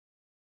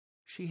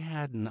She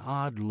had an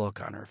odd look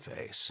on her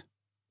face.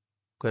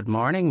 "Good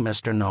morning,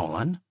 Mr.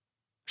 Nolan,"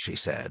 she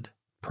said,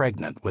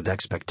 pregnant with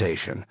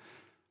expectation.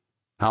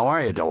 "How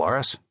are you,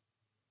 Dolores?"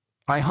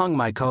 I hung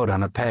my coat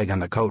on a peg on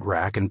the coat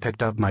rack and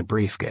picked up my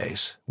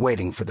briefcase,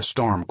 waiting for the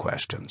storm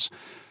questions.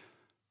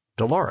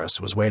 Dolores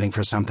was waiting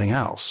for something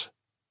else.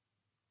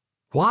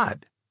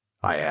 "What?"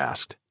 I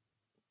asked.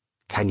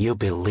 "Can you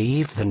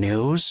believe the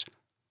news?"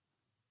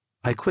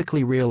 I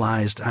quickly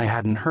realized I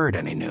hadn't heard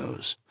any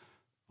news.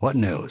 "What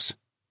news?"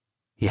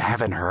 "You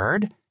haven't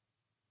heard?"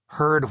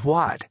 "Heard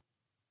what?"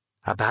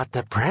 "About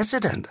the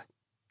president."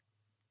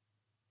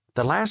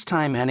 The last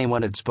time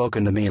anyone had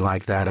spoken to me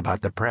like that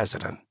about the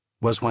president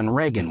was when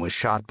Reagan was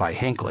shot by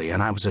Hinckley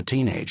and I was a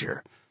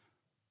teenager.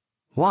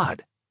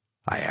 "What?"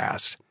 I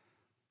asked.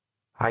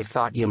 "I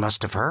thought you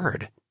must have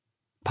heard.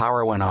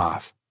 Power went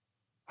off.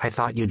 I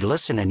thought you'd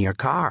listen in your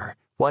car.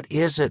 What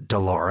is it,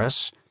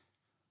 Dolores?"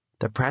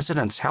 "The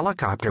president's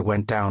helicopter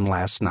went down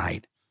last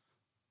night."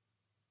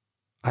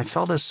 I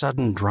felt a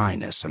sudden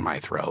dryness in my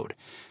throat.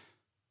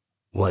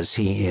 "Was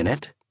he in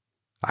it?"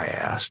 I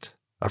asked,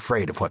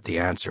 afraid of what the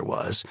answer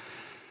was.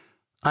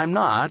 I'm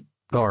not,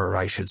 or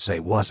I should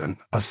say wasn't,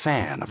 a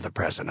fan of the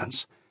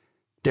president's.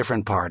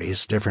 Different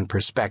parties, different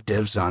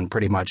perspectives on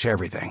pretty much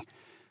everything.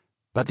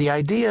 But the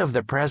idea of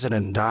the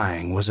president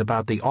dying was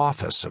about the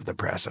office of the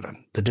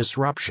president, the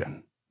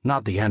disruption,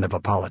 not the end of a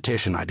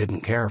politician I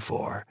didn't care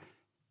for.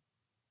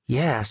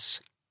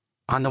 "Yes,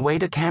 on the way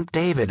to Camp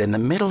David in the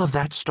middle of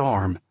that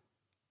storm."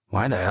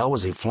 "Why the hell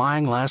was he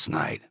flying last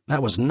night?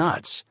 That was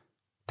nuts."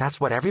 "That's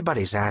what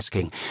everybody's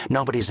asking.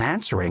 Nobody's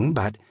answering,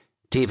 but—"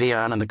 "TV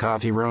on in the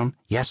coffee room?"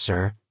 "Yes,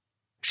 sir."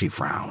 She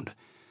frowned.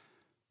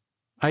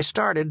 I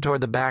started toward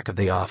the back of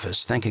the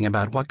office, thinking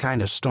about what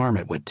kind of storm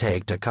it would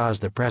take to cause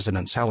the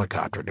president's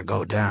helicopter to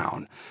go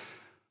down.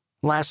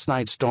 Last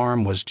night's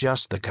storm was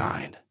just the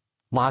kind.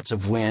 Lots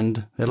of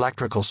wind,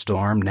 electrical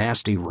storm,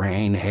 nasty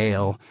rain,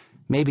 hail,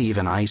 maybe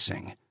even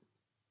icing.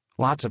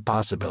 Lots of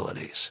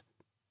possibilities.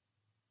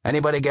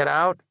 "Anybody get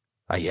out?"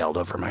 I yelled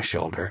over my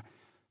shoulder.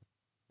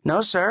 "No,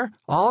 sir.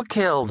 All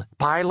killed.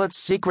 Pilots,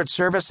 Secret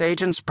Service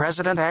agents,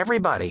 president,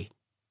 everybody."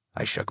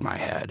 I shook my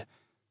head.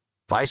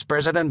 "Vice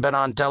President been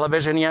on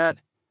television yet?"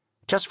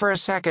 "Just for a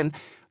second.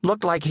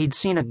 Looked like he'd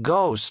seen a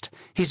ghost.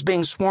 He's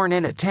being sworn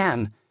in at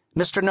 10.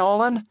 Mr.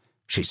 Nolan?"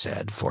 she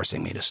said,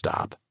 forcing me to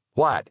stop.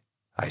 "What?"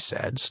 I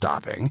said,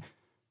 stopping.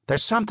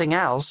 "There's something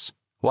else."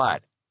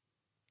 "What?"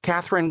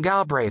 "Catherine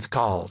Galbraith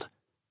called."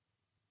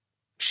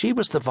 She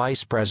was the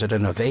vice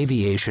president of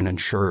Aviation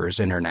Insurers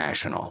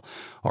International,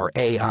 or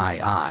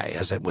AII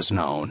as it was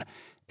known,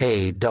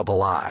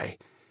 AII.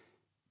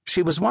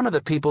 She was one of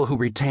the people who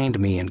retained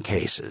me in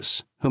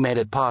cases, who made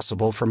it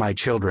possible for my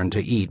children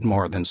to eat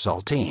more than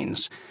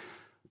saltines.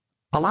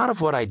 A lot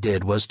of what I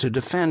did was to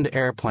defend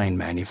airplane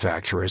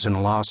manufacturers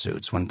in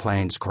lawsuits when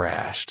planes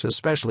crashed,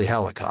 especially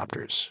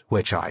helicopters,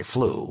 which I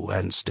flew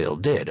and still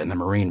did in the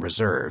Marine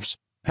Reserves,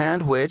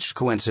 and which,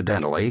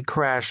 coincidentally,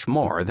 crash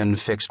more than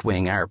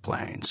fixed-wing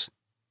airplanes.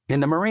 In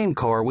the Marine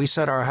Corps, we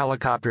said our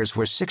helicopters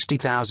were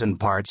 60,000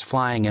 parts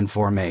flying in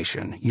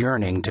formation,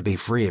 yearning to be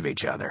free of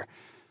each other.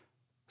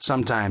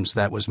 Sometimes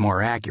that was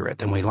more accurate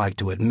than we like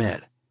to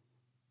admit.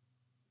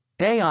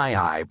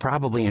 AII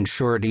probably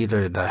insured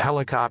either the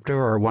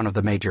helicopter or one of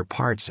the major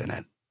parts in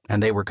it,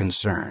 and they were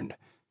concerned.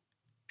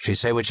 "She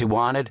say what she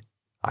wanted?"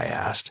 I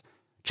asked.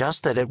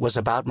 "Just that it was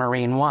about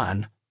Marine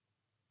One."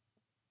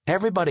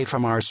 Everybody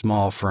from our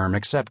small firm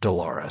except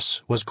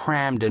Dolores was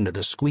crammed into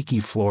the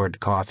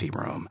squeaky-floored coffee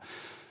room.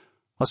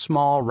 A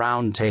small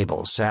round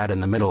table sat in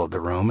the middle of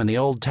the room, and the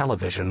old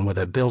television with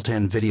a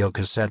built-in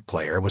videocassette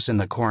player was in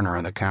the corner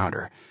on the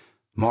counter.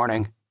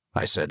 "Morning,"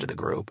 I said to the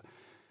group.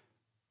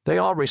 They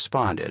all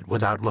responded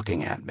without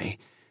looking at me.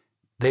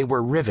 They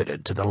were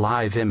riveted to the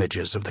live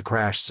images of the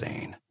crash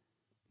scene.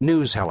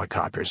 News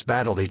helicopters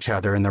battled each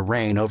other in the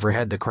rain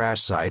overhead the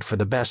crash site for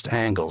the best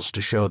angles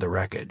to show the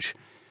wreckage.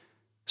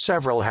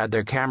 Several had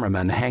their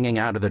cameramen hanging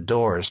out of the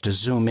doors to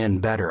zoom in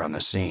better on the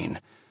scene.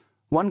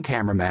 One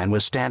cameraman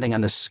was standing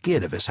on the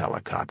skid of his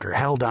helicopter,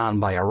 held on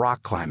by a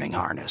rock-climbing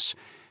harness.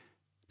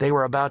 They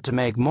were about to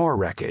make more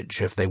wreckage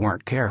if they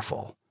weren't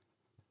careful.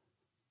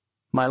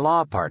 My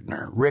law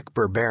partner, Rick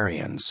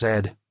Berberian,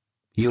 said,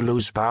 "You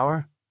lose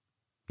power?"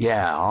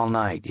 "Yeah, all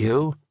night.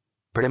 You?"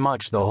 "Pretty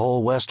much the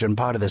whole western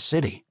part of the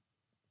city."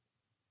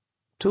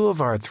 Two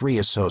of our 3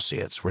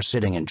 associates were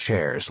sitting in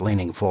chairs,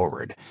 leaning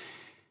forward.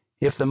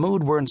 If the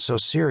mood weren't so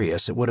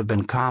serious, it would have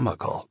been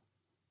comical.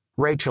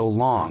 Rachel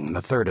Long,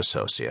 the 3rd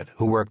associate,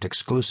 who worked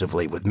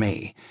exclusively with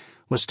me,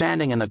 was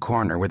standing in the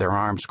corner with her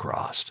arms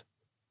crossed.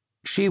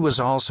 She was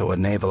also a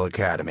Naval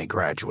Academy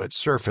graduate,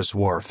 surface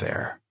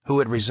warfare, who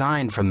had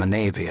resigned from the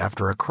Navy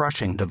after a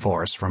crushing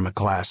divorce from a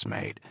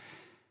classmate.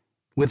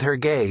 With her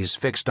gaze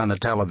fixed on the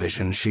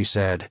television, she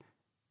said,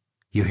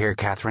 "You hear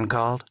Catherine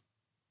called?"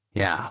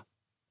 "Yeah."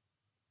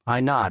 I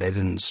nodded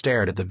and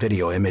stared at the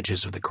video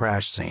images of the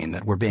crash scene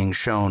that were being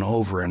shown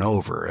over and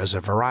over as a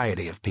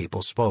variety of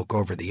people spoke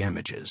over the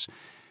images.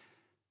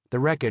 The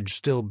wreckage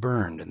still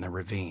burned in the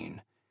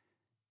ravine.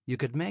 You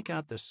could make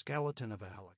out the skeleton of a helicopter.